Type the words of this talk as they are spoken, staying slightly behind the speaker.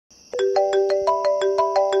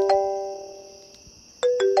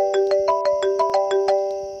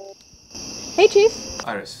Hey, Chief.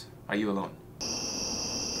 Iris, are you alone?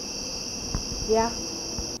 Yeah.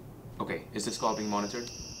 Okay, is this call being monitored?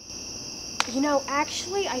 You know,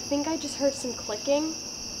 actually, I think I just heard some clicking.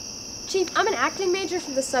 Chief, I'm an acting major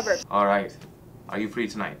from the suburbs. Alright. Are you free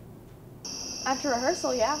tonight? After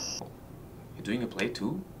rehearsal, yeah. You're doing a play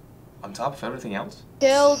too? On top of everything else?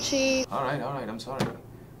 Chill, Chief. Alright, I'm sorry.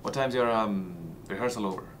 What time's your, rehearsal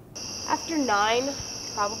over? After 9,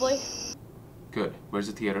 probably. Good. Where's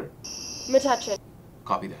the theater? Metuchen.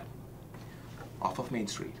 Copy that. Off of Main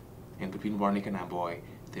Street, in between Warnick and Amboy,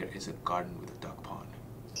 there is a garden with a duck pond.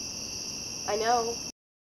 I know.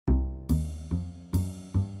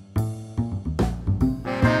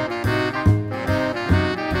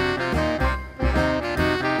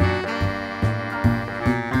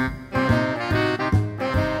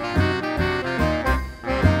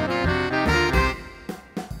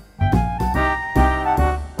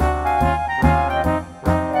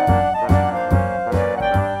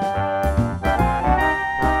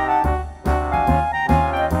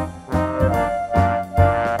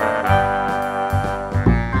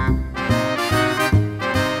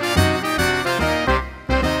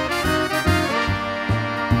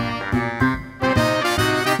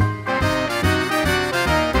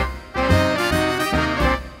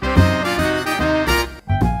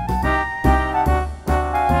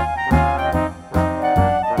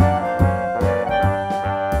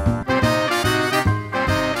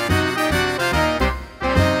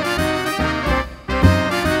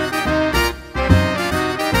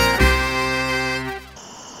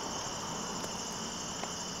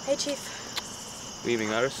 Hey, Chief. Good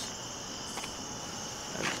evening, Iris.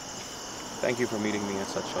 And thank you for meeting me at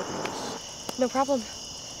such short notice. No problem.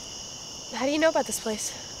 How do you know about this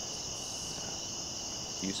place?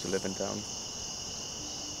 You used to live in town.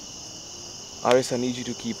 Iris, I need you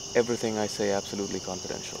to keep everything I say absolutely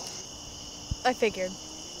confidential. I figured.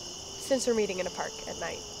 Since we're meeting in a park at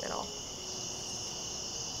night and all.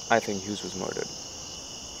 I think Hughes was murdered.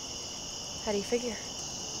 How do you figure?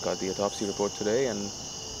 Got the autopsy report today, and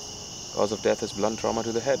cause of death is blunt trauma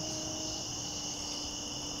to the head.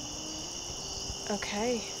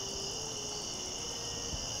 Okay.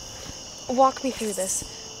 Walk me through this.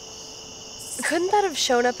 Couldn't that have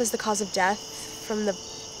shown up as the cause of death from the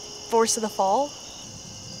force of the fall?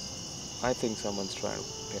 I think someone's trying to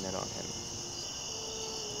pin it on him.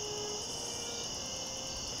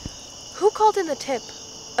 Who called in the tip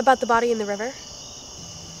about the body in the river? A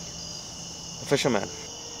fisherman.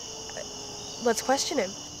 Let's question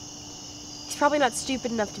him. He's probably not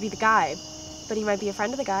stupid enough to be the guy, but he might be a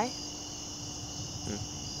friend of the guy.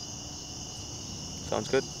 Sounds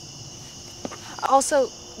good. Also,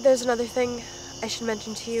 there's another thing I should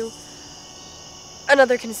mention to you.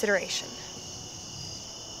 Another consideration.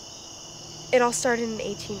 It all started in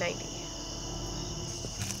 1890.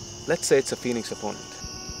 Let's say it's a Phoenix opponent.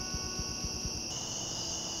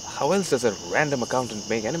 How else does a random accountant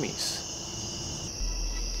make enemies?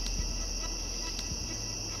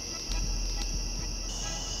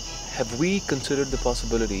 Have we considered the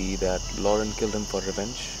possibility that Lauren killed him for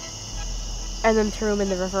revenge? And then threw him in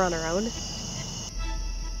the river on her own?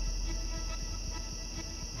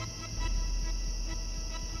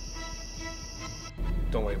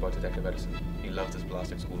 Don't worry about Detective Edison. He loves this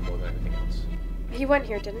plastic school more than anything else. He went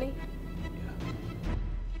here, didn't he?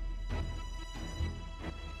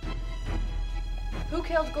 Yeah. Who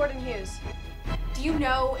killed Gordon Hughes? Do you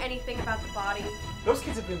know anything about the body? Those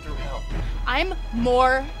kids have been through hell. I'm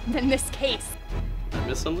more than this case. I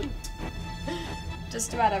missed something?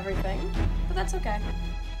 Just about everything, but that's okay.